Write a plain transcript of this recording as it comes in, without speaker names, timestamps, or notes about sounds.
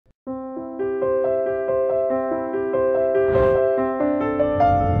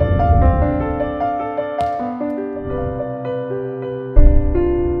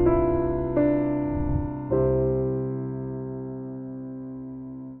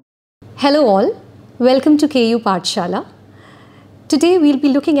Hello all, welcome to KU Padasala. Today we'll be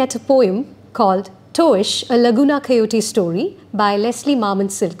looking at a poem called Toish, a Laguna Coyote story by Leslie Marmon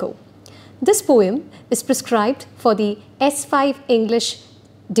Silko. This poem is prescribed for the S5 English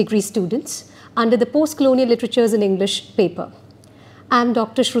degree students under the Post-Colonial Literatures in English paper. I am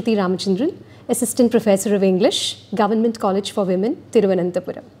Dr. Sruti Ramachandran, Assistant Professor of English, Government College for Women,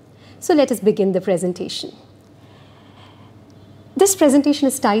 Thiruvananthapuram. So let us begin the presentation. This presentation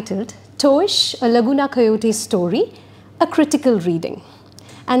is titled Toish, a Laguna Coyote story, a critical reading.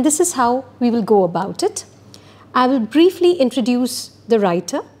 And this is how we will go about it. I will briefly introduce the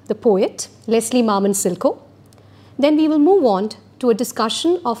writer, the poet, Leslie Marmon Silko. Then we will move on to a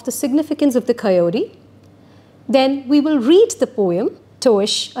discussion of the significance of the coyote. Then we will read the poem,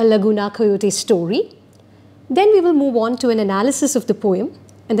 Toish, a Laguna Coyote story. Then we will move on to an analysis of the poem,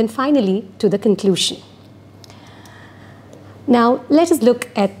 and then finally to the conclusion. Now, let us look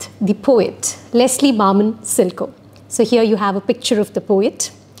at the poet, Leslie Marmon Silko. So here you have a picture of the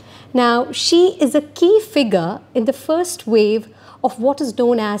poet. Now, she is a key figure in the first wave of what is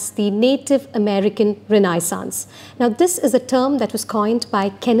known as the Native American Renaissance. Now, this is a term that was coined by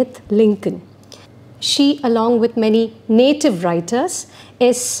Kenneth Lincoln. She, along with many native writers,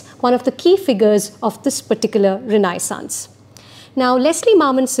 is one of the key figures of this particular Renaissance. Now, Leslie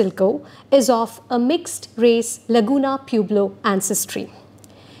Marmon Silko is of a mixed-race Laguna Pueblo ancestry.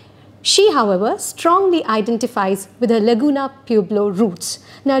 She, however, strongly identifies with her Laguna Pueblo roots.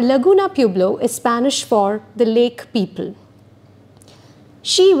 Now, Laguna Pueblo is Spanish for the lake people.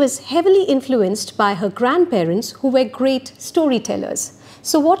 She was heavily influenced by her grandparents, who were great storytellers.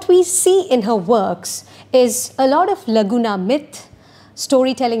 So what we see in her works is a lot of Laguna myth,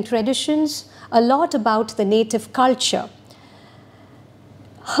 storytelling traditions, a lot about the native culture.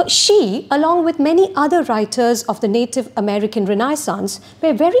 She, along with many other writers of the Native American Renaissance,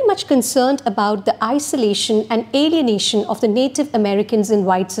 were very much concerned about the isolation and alienation of the Native Americans in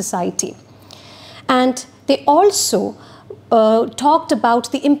white society. And they also talked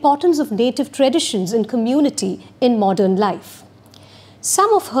about the importance of native traditions and community in modern life.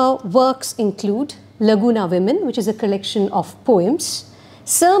 Some of her works include Laguna Women, which is a collection of poems,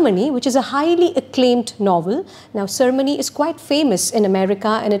 Ceremony, which is a highly acclaimed novel. Now, Ceremony is quite famous in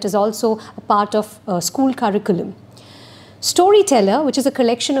America, and it is also a part of school curriculum. Storyteller, which is a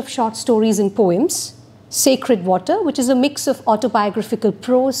collection of short stories and poems. Sacred Water, which is a mix of autobiographical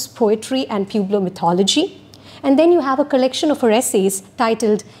prose, poetry, and Pueblo mythology. And then you have a collection of her essays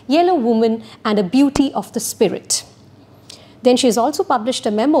titled Yellow Woman and a Beauty of the Spirit. Then she has also published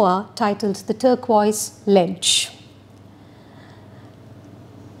a memoir titled The Turquoise Ledge.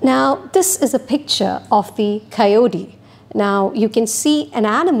 Now, this is a picture of the coyote. Now, you can see an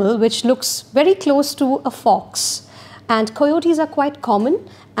animal which looks very close to a fox. And coyotes are quite common,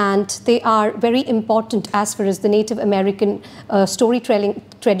 and they are very important as far as the Native American storytelling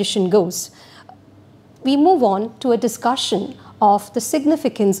tradition goes. We move on to a discussion of the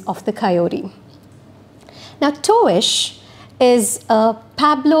significance of the coyote. Now, Toish is a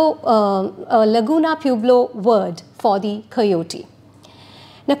Laguna Pueblo word for the coyote.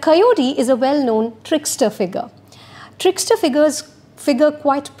 Now, coyote is a well-known trickster figure. Trickster figures figure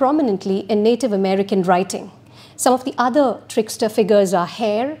quite prominently in Native American writing. Some of the other trickster figures are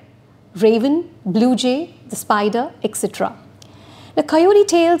hare, raven, blue jay, the spider, etc. Now, coyote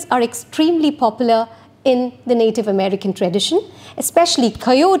tales are extremely popular in the Native American tradition. Especially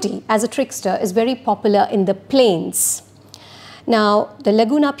coyote as a trickster is very popular in the plains. Now, the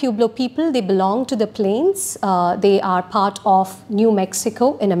Laguna Pueblo people, they belong to the plains. They are part of New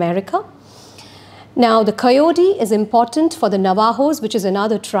Mexico in America. Now, the coyote is important for the Navajos, which is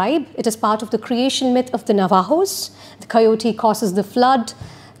another tribe. It is part of the creation myth of the Navajos. The coyote causes the flood.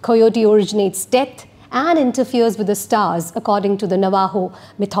 Coyote originates death and interferes with the stars, according to the Navajo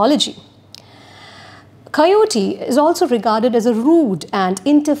mythology. Coyote is also regarded as a rude and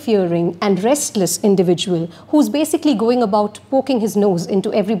interfering and restless individual who's basically going about poking his nose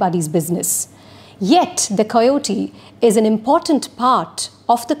into everybody's business. Yet, the coyote is an important part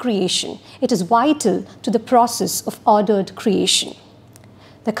of the creation. It is vital to the process of ordered creation.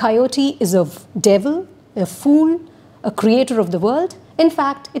 The coyote is a devil, a fool, a creator of the world. In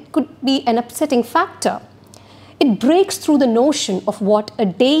fact, it could be an upsetting factor. It breaks through the notion of what a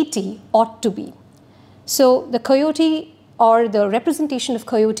deity ought to be. So the coyote, or the representation of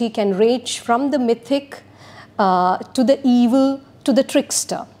coyote, can range from the mythic to the evil to the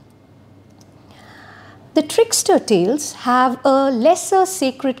trickster. The trickster tales have a lesser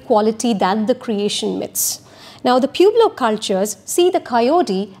sacred quality than the creation myths. Now, the Pueblo cultures see the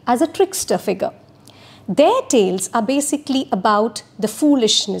coyote as a trickster figure. Their tales are basically about the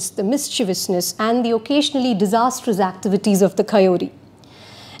foolishness, the mischievousness, and the occasionally disastrous activities of the coyote.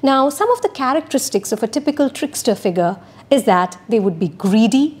 Now, some of the characteristics of a typical trickster figure is that they would be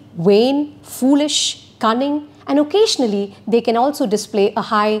greedy, vain, foolish, cunning, and occasionally they can also display a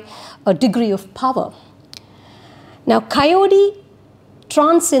high degree of power. Now, coyote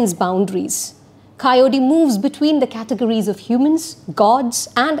transcends boundaries. Coyote moves between the categories of humans, gods,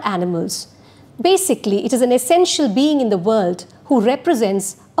 and animals. Basically, it is an essential being in the world who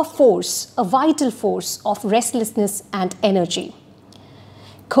represents a force, a vital force of restlessness and energy.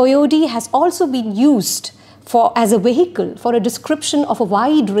 Coyote has also been used as a vehicle for a description of a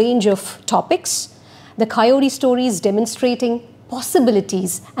wide range of topics. The coyote stories demonstrating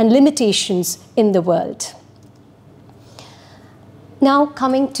possibilities and limitations in the world. Now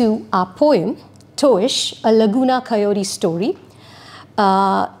coming to our poem, Toish, a Laguna coyote story.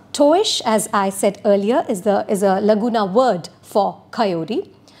 Toish, as I said earlier, is a Laguna word for coyote.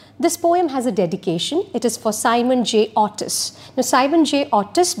 This poem has a dedication. It is for Simon J. Otis. Now, Simon J.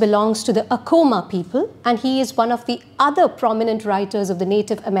 Otis belongs to the Acoma people, and he is one of the other prominent writers of the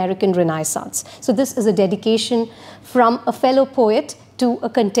Native American Renaissance. So this is a dedication from a fellow poet to a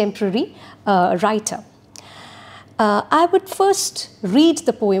contemporary writer. I would first read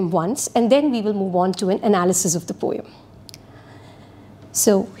the poem once, and then we will move on to an analysis of the poem.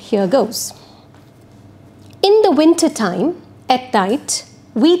 So here goes. In the winter time, at night,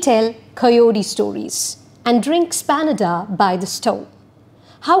 we tell coyote stories and drink Spanida by the stove.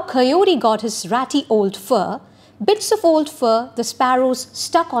 How Coyote got his ratty old fur, bits of old fur the sparrows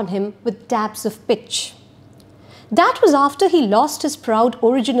stuck on him with dabs of pitch. That was after he lost his proud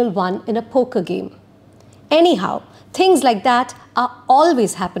original one in a poker game. Anyhow, things like that are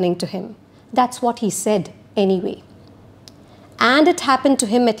always happening to him. That's what he said anyway. And it happened to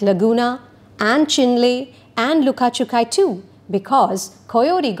him at Laguna and Chinle and Lukachukai too, because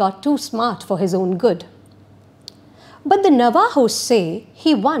Coyote got too smart for his own good. But the Navajos say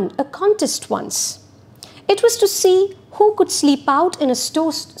he won a contest once. It was to see who could sleep out in a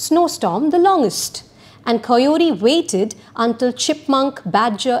snowstorm the longest, and Coyote waited until Chipmunk,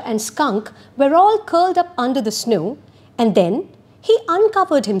 Badger, and Skunk were all curled up under the snow, and then he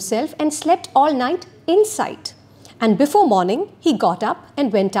uncovered himself and slept all night inside. And before morning, he got up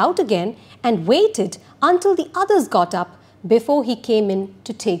and went out again and waited until the others got up before he came in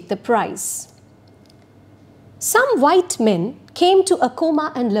to take the prize. Some white men came to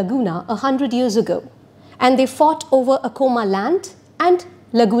Acoma and Laguna 100 years ago, and they fought over Acoma land and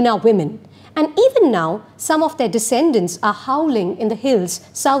Laguna women. And even now, some of their descendants are howling in the hills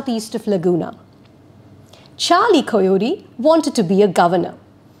southeast of Laguna. Charlie Coyote wanted to be a governor,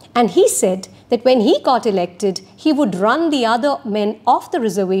 and he said that when he got elected, he would run the other men off the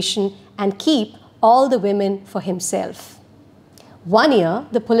reservation and keep all the women for himself. One year,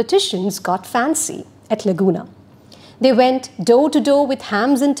 the politicians got fancy at Laguna. They went door to door with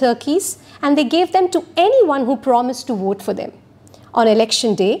hams and turkeys, and they gave them to anyone who promised to vote for them. On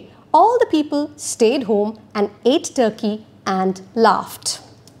election day, all the people stayed home and ate turkey and laughed.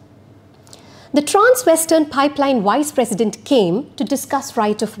 The Trans-Western Pipeline vice president came to discuss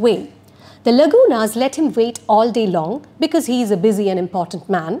right of way. The Lagunas let him wait all day long because he is a busy and important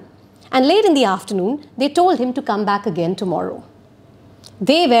man. And late in the afternoon, they told him to come back again tomorrow.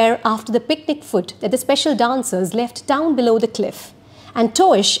 They were after the picnic foot that the special dancers left down below the cliff. And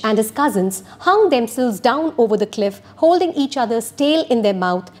Toish and his cousins hung themselves down over the cliff, holding each other's tail in their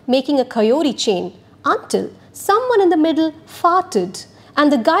mouth, making a coyote chain, until someone in the middle farted,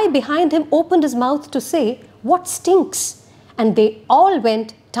 and the guy behind him opened his mouth to say, "What stinks?" And they all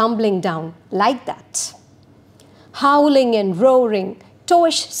went tumbling down like that. Howling and roaring,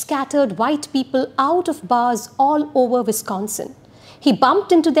 Toish scattered white people out of bars all over Wisconsin. He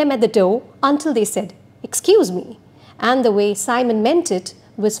bumped into them at the door until they said, "Excuse me." And the way Simon meant it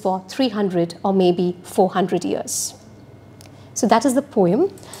was for 300 or maybe 400 years. So that is the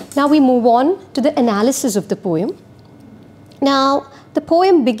poem. Now we move on to the analysis of the poem. Now, the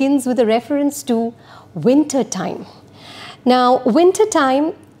poem begins with a reference to winter time. Now, winter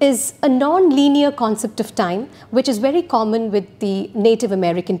time is a non-linear concept of time, which is very common with the Native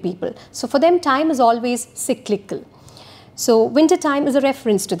American people. So for them, time is always cyclical. So winter time is a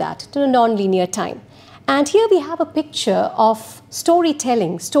reference to that, to a non-linear time. And here we have a picture of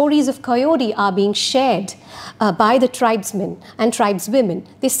storytelling. Stories of Coyote are being shared by the tribesmen and tribeswomen.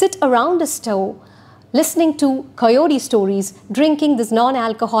 They sit around a stove listening to Coyote stories, drinking this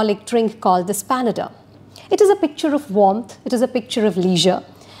non-alcoholic drink called the Spanida. It is a picture of warmth. It is a picture of leisure,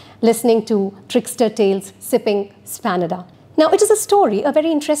 listening to trickster tales, sipping Spanida. Now, it is a story, a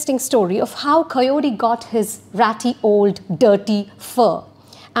very interesting story of how Coyote got his ratty, old, dirty fur.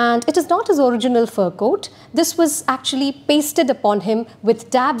 And it is not his original fur coat. This was actually pasted upon him with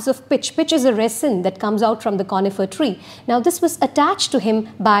dabs of pitch. Pitch is a resin that comes out from the conifer tree. Now, this was attached to him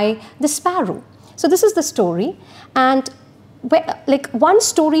by the sparrow. So this is the story. And like one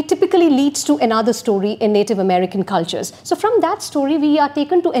story typically leads to another story in Native American cultures. So from that story, we are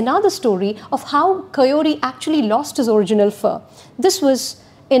taken to another story of how Coyote actually lost his original fur. This was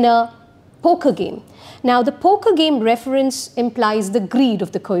in a poker game. Now, the poker game reference implies the greed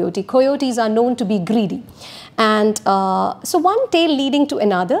of the coyote. Coyotes are known to be greedy. And so one tale leading to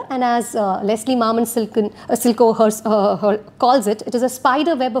another, and as Leslie Marmon Silko calls it, it is a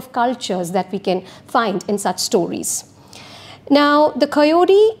spider web of cultures that we can find in such stories. Now, the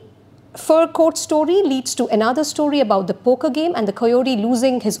coyote fur coat story leads to another story about the poker game and the coyote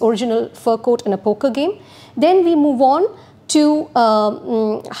losing his original fur coat in a poker game. Then we move on to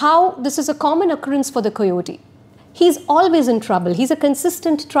how this is a common occurrence for the coyote. He's always in trouble. He's a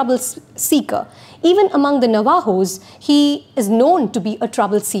consistent trouble seeker. Even among the Navajos, he is known to be a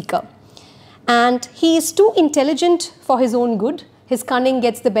trouble seeker. And he is too intelligent for his own good. His cunning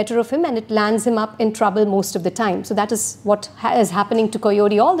gets the better of him and it lands him up in trouble most of the time. So that is what is happening to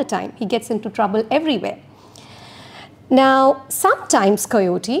Coyote all the time. He gets into trouble everywhere. Now, sometimes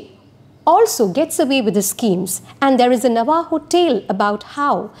Coyote also gets away with his schemes, and there is a Navajo tale about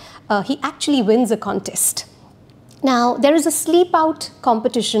how he actually wins a contest. Now, there is a sleep out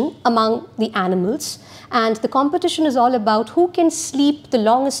competition among the animals, and the competition is all about who can sleep the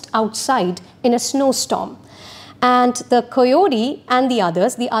longest outside in a snowstorm. And the coyote and the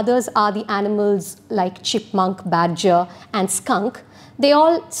others are the animals like chipmunk, badger, and skunk. They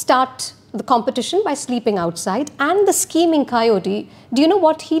all start the competition by sleeping outside, and the scheming coyote, do you know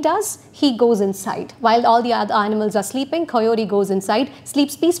what he does? He goes inside. While all the other animals are sleeping, coyote goes inside,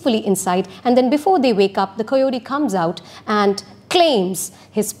 sleeps peacefully inside, and then before they wake up, the coyote comes out and claims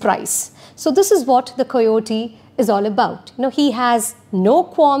his prize. So this is what the coyote is all about. You know, he has no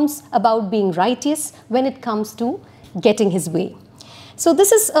qualms about being righteous when it comes to getting his way. So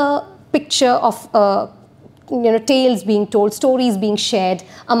this is a picture of tales being told, stories being shared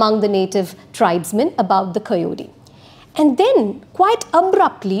among the native tribesmen about the coyote. And then, quite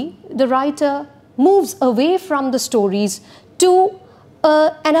abruptly, the writer moves away from the stories to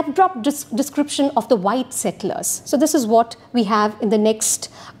an abrupt description of the white settlers. So this is what we have in the next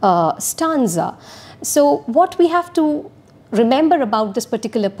stanza. So what we have to remember about this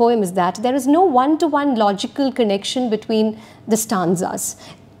particular poem is that there is no one-to-one logical connection between the stanzas.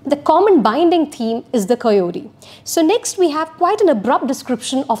 The common binding theme is the coyote. So next we have quite an abrupt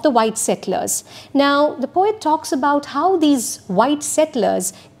description of the white settlers. Now the poet talks about how these white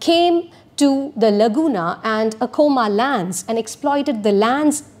settlers came to the Laguna and Acoma lands and exploited the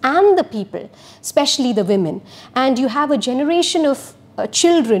lands and the people, especially the women. And you have a generation of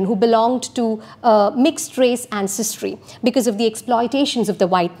children who belonged to mixed race ancestry because of the exploitations of the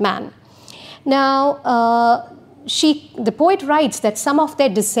white man. Now, the poet writes that some of their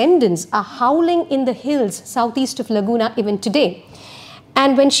descendants are howling in the hills southeast of Laguna even today.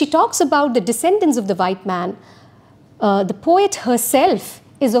 And when she talks about the descendants of the white man, the poet herself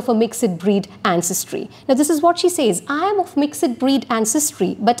is of a mixed breed ancestry. Now this is what she says, I am of mixed breed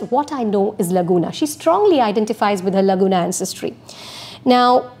ancestry, but what I know is Laguna. She strongly identifies with her Laguna ancestry.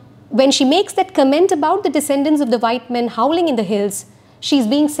 Now, when she makes that comment about the descendants of the white men howling in the hills, she's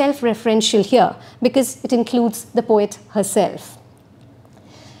being self-referential here because it includes the poet herself.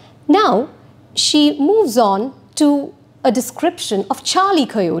 Now, she moves on to a description of Charlie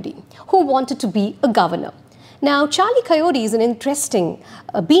Coyote, who wanted to be a governor. Now, Charlie Coyote is an interesting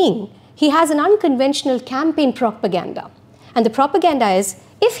being. He has an unconventional campaign propaganda. And the propaganda is,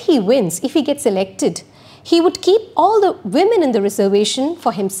 if he wins, if he gets elected, he would keep all the women in the reservation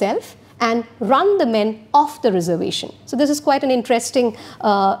for himself and run the men off the reservation. So this is quite an interesting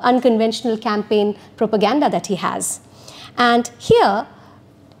unconventional campaign propaganda that he has. And here,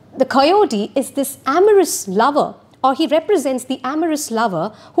 the coyote is this amorous lover, or he represents the amorous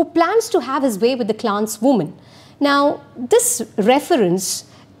lover who plans to have his way with the clan's woman. Now, this reference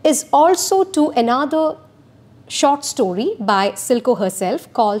is also to another short story by Silko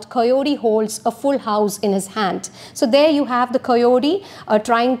herself called Coyote Holds a Full House in His Hand. So there you have the coyote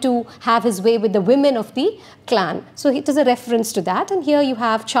trying to have his way with the women of the clan. So it is a reference to that. And here you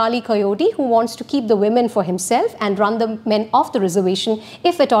have Charlie Coyote who wants to keep the women for himself and run the men off the reservation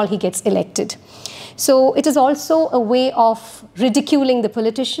if at all he gets elected. So it is also a way of ridiculing the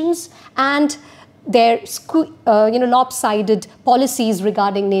politicians and their lopsided policies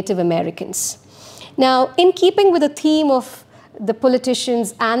regarding Native Americans. Now, in keeping with the theme of the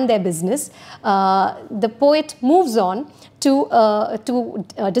politicians and their business, the poet moves on to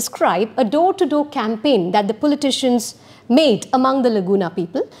describe a door-to-door campaign that the politicians made among the Laguna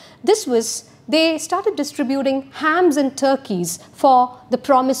people. This was, they started distributing hams and turkeys for the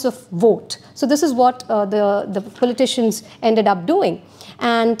promise of vote. So this is what the politicians ended up doing.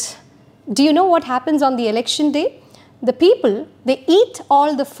 And do you know what happens on the election day? The people, they eat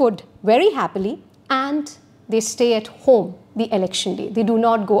all the food very happily and they stay at home the election day. They do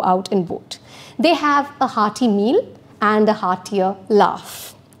not go out and vote. They have a hearty meal and a heartier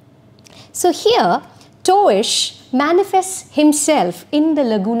laugh. So here, Toish manifests himself in the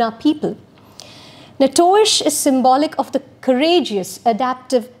Laguna people. Now, Toish is symbolic of the courageous,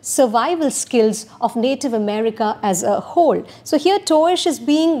 adaptive survival skills of Native America as a whole. So here, Toish is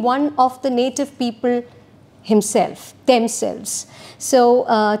being one of the native people themselves. So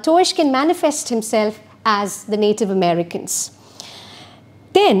Toish can manifest himself as the Native Americans.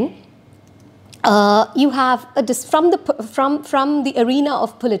 Then you have from the arena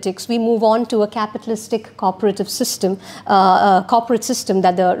of politics, we move on to a capitalistic cooperative system, corporate system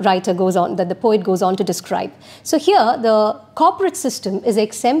that the poet goes on to describe. So here, the corporate system is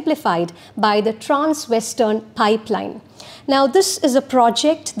exemplified by the Trans-Western Pipeline. Now, this is a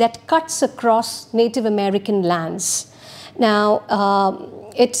project that cuts across Native American lands. Now,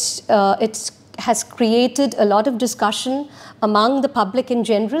 it has created a lot of discussion among the public in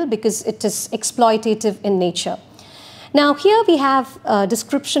general because it is exploitative in nature. Now, here we have a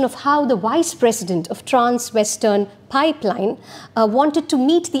description of how the vice president of Trans-Western Pipeline wanted to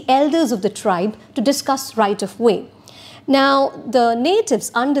meet the elders of the tribe to discuss right of way. Now, the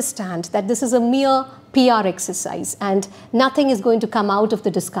natives understand that this is a mere PR exercise and nothing is going to come out of the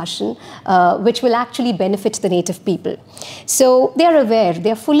discussion which will actually benefit the native people. So they're aware,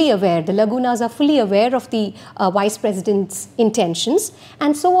 they're fully aware, the Lagunas are fully aware of the vice president's intentions,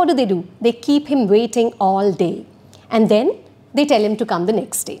 and so what do? They keep him waiting all day and then they tell him to come the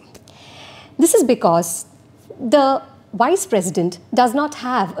next day. This is because the vice president does not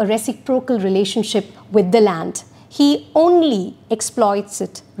have a reciprocal relationship with the land. He only exploits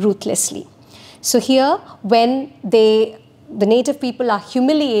it ruthlessly. So here, when the native people are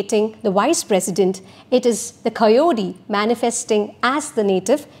humiliating the vice president, it is the Coyote manifesting as the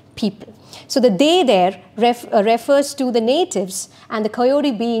native people. So the they there refers to the natives and the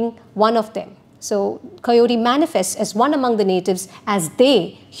Coyote being one of them. So Coyote manifests as one among the natives as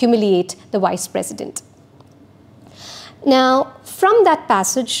they humiliate the vice president. Now, from that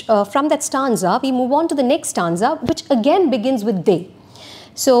passage, from that stanza, we move on to the next stanza, which again begins with they.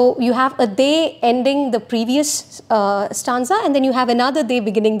 So you have a they ending the previous stanza, and then you have another they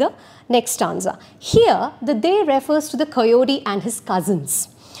beginning the next stanza. Here, the they refers to the Coyote and his cousins,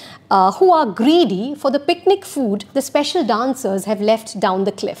 who are greedy for the picnic food the special dancers have left down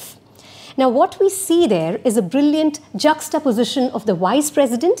the cliff. Now, what we see there is a brilliant juxtaposition of the vice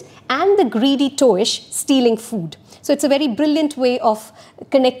president and the greedy Toish stealing food. So it's a very brilliant way of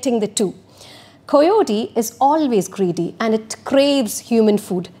connecting the two. Coyote is always greedy and it craves human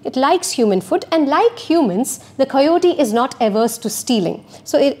food. It likes human food, and like humans, the Coyote is not averse to stealing.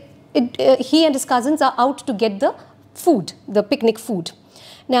 So he and his cousins are out to get the food, the picnic food.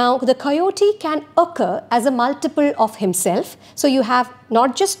 Now, the Coyote can occur as a multiple of himself. So you have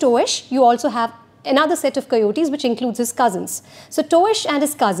not just Toish, you also have another set of coyotes which includes his cousins. So Toish and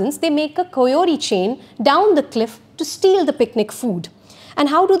his cousins, they make a coyote chain down the cliff to steal the picnic food. And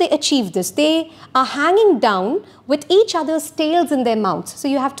how do they achieve this? They are hanging down with each other's tails in their mouths. So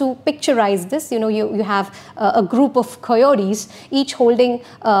you have to picturize this. You know, you have a group of coyotes, each holding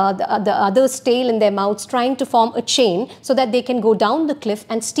the other's tail in their mouths, trying to form a chain so that they can go down the cliff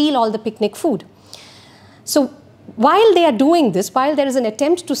and steal all the picnic food. So while they are doing this, while there is an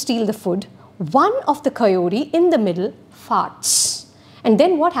attempt to steal the food, one of the coyote in the middle farts. And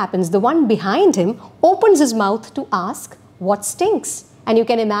then what happens? The one behind him opens his mouth to ask, what stinks? And you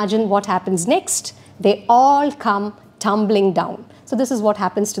can imagine what happens next. They all come tumbling down. So this is what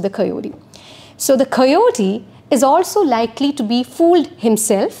happens to the coyote. So the coyote is also likely to be fooled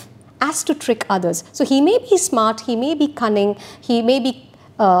himself as to trick others. So he may be smart, he may be cunning, he may be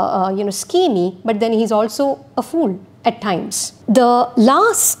schemy, but then he's also a fool at times. The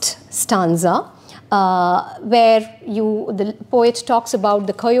last stanza where the poet talks about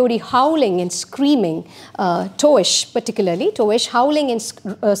the coyote howling and screaming, Toish particularly, Toish howling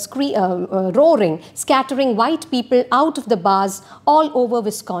and roaring, scattering white people out of the bars all over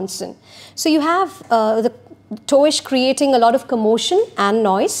Wisconsin. So you have the Toish creating a lot of commotion and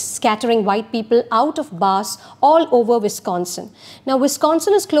noise, scattering white people out of bars all over Wisconsin. Now,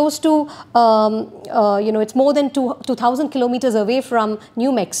 Wisconsin is close to, it's more than 2,000 kilometers away from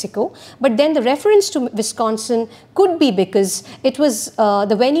New Mexico. But then the reference to Wisconsin could be because it was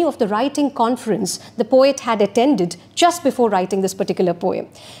the venue of the writing conference the poet had attended just before writing this particular poem.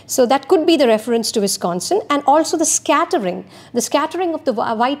 So that could be the reference to Wisconsin, and also the scattering of the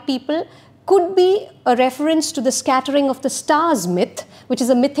white people could be a reference to the scattering of the stars myth, which is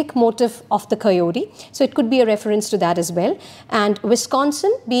a mythic motif of the coyote. So it could be a reference to that as well. And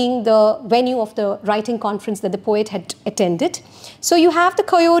Wisconsin being the venue of the writing conference that the poet had attended. So you have the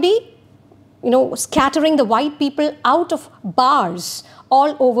coyote, scattering the white people out of bars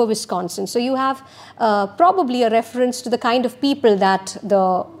all over Wisconsin. So you have probably a reference to the kind of people that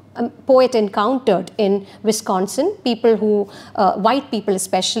the poet encountered in Wisconsin, people who, white people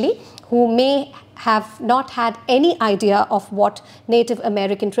especially, who may have not had any idea of what Native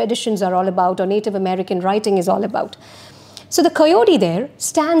American traditions are all about or Native American writing is all about. So the coyote there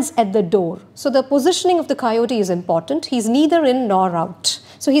stands at the door. So the positioning of the coyote is important. He's neither in nor out.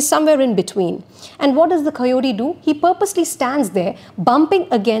 So he's somewhere in between. And what does the coyote do? He purposely stands there bumping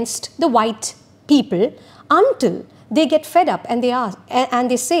against the white people until they get fed up and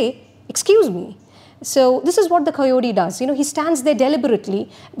they say, "Excuse me." So this is what the coyote does. He stands there deliberately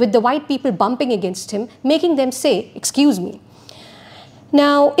with the white people bumping against him, making them say, "Excuse me."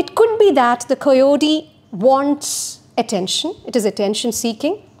 Now, it could be that the coyote wants attention. It is attention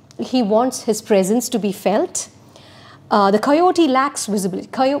seeking. He wants his presence to be felt. The coyote lacks visibility.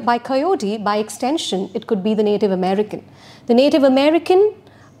 By coyote, by extension, it could be the Native American. The Native American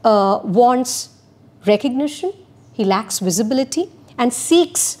wants recognition. He lacks visibility and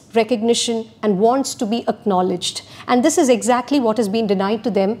seeks recognition and wants to be acknowledged. And this is exactly what has been denied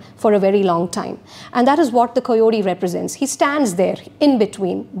to them for a very long time. And that is what the coyote represents. He stands there in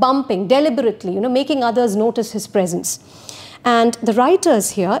between, bumping deliberately, making others notice his presence. And the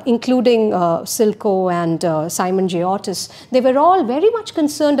writers here, including Silko and Simon J. Otis, they were all very much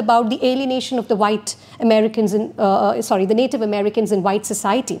concerned about the alienation of the white Americans, the Native Americans in white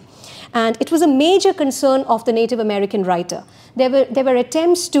society. And it was a major concern of the Native American writer. There were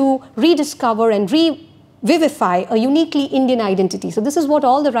attempts to rediscover and revivify a uniquely Indian identity. So this is what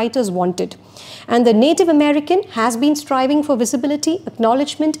all the writers wanted. And the Native American has been striving for visibility,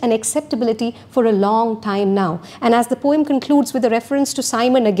 acknowledgement, and acceptability for a long time now. And as the poem concludes with a reference to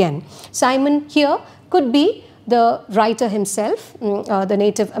Simon again, Simon here could be the writer himself, the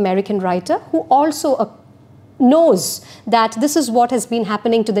Native American writer, who also knows that this is what has been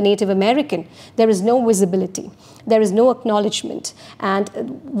happening to the Native American. There is no visibility, there is no acknowledgement, and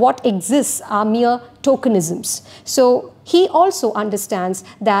what exists are mere tokenisms. So he also understands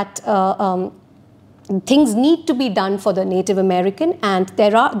that things need to be done for the Native American, and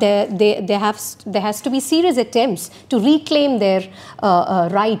there has to be serious attempts to reclaim their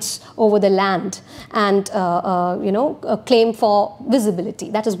rights over the land and a claim for visibility.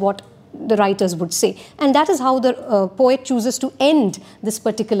 That is what the writers would say. And that is how the poet chooses to end this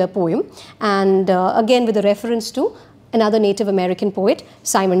particular poem, and again with a reference to another Native American poet,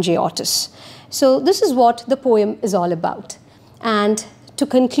 Simon J. Otis. So this is what the poem is all about. And to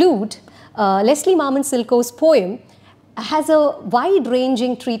conclude, Leslie Marmon Silko's poem has a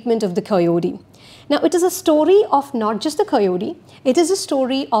wide-ranging treatment of the coyote. Now, it is a story of not just the coyote, it is a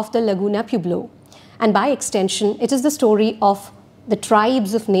story of the Laguna Pueblo. And by extension, it is the story of the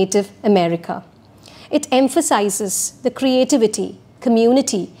tribes of Native America. It emphasizes the creativity,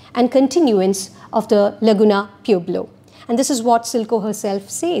 community, and continuance of the Laguna Pueblo. And this is what Silko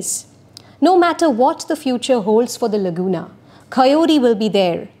herself says. No matter what the future holds for the Laguna, Coyote will be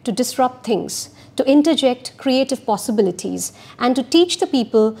there to disrupt things, to interject creative possibilities, and to teach the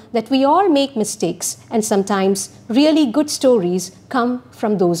people that we all make mistakes, and sometimes really good stories come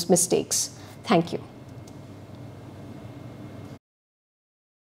from those mistakes. Thank you.